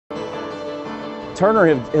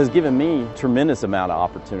Turner has given me a tremendous amount of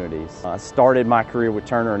opportunities. I started my career with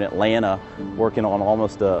Turner in Atlanta, working on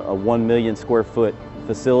almost a 1 million square foot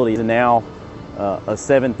facility, and now a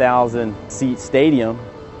 7,000 seat stadium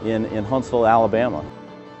in Huntsville, Alabama.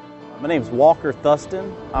 My name is Walker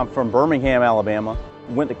Thuston. I'm from Birmingham, Alabama.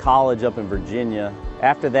 Went to college up in Virginia.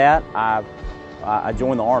 After that, I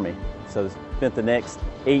joined the Army. So spent the next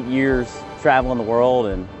 8 years traveling the world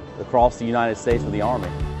and across the United States with the Army.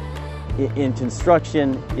 In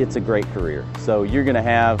construction, it's a great career. So you're going to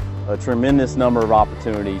have a tremendous number of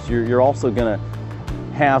opportunities. You're also going to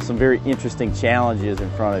have some very interesting challenges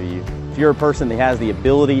in front of you. If you're a person that has the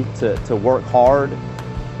ability to work hard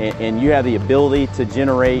and you have the ability to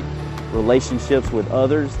generate relationships with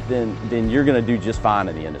others, then you're going to do just fine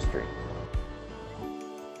in the industry.